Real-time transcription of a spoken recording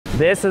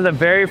This is the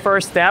very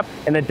first step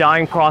in the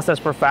dyeing process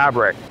for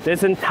fabric.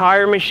 This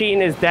entire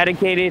machine is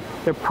dedicated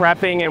to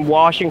prepping and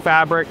washing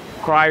fabric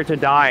prior to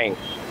dyeing.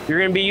 You're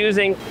going to be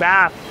using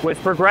bath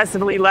with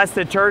progressively less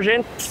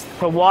detergent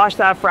to wash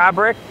that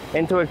fabric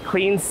into a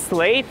clean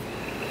slate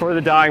for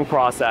the dyeing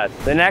process.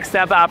 The next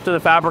step after the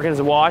fabric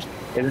is washed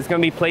is it's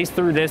going to be placed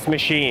through this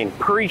machine,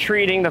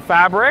 pre-treating the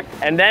fabric,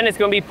 and then it's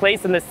going to be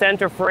placed in the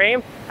center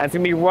frame, and it's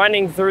going to be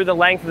running through the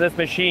length of this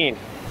machine.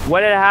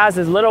 What it has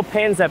is little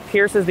pins that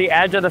pierces the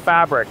edge of the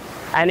fabric,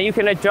 and you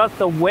can adjust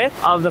the width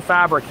of the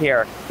fabric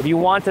here if you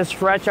want to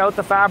stretch out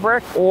the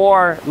fabric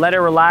or let it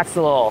relax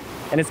a little.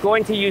 And it's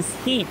going to use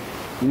heat,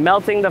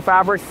 melting the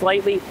fabric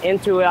slightly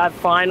into that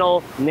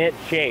final knit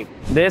shape.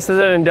 This is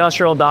an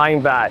industrial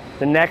dyeing vat,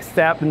 the next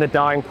step in the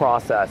dyeing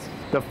process.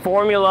 The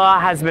formula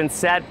has been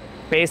set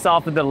based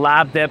off of the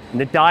lab dip.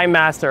 The dye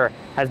master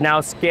has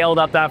now scaled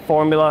up that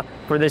formula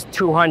for this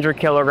 200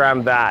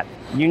 kilogram vat.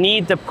 You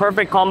need the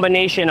perfect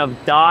combination of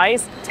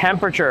dyes,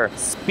 temperature,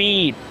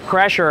 speed,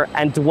 pressure,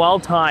 and dwell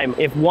time.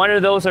 If one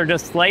of those are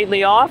just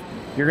slightly off,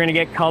 you're going to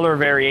get color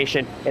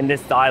variation in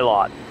this dye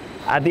lot.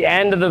 At the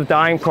end of the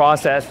dyeing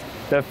process,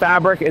 the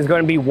fabric is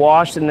going to be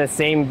washed in the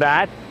same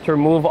vat to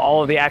remove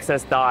all of the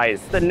excess dyes.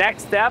 The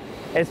next step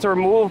is to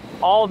remove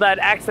all that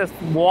excess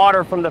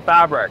water from the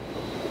fabric.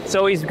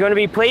 So he's going to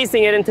be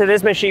placing it into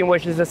this machine,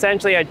 which is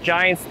essentially a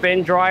giant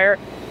spin dryer,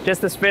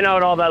 just to spin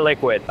out all that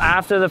liquid.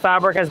 After the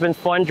fabric has been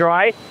spun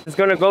dry, it's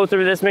going to go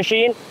through this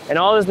machine, and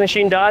all this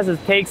machine does is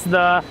takes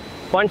the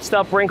bunched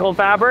up wrinkled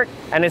fabric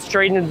and it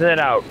straightens it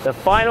out. The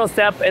final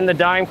step in the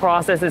dyeing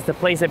process is to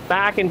place it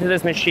back into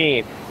this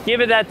machine, give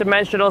it that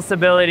dimensional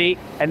stability,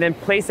 and then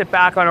place it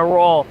back on a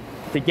roll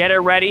to get it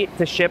ready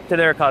to ship to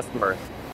their customers.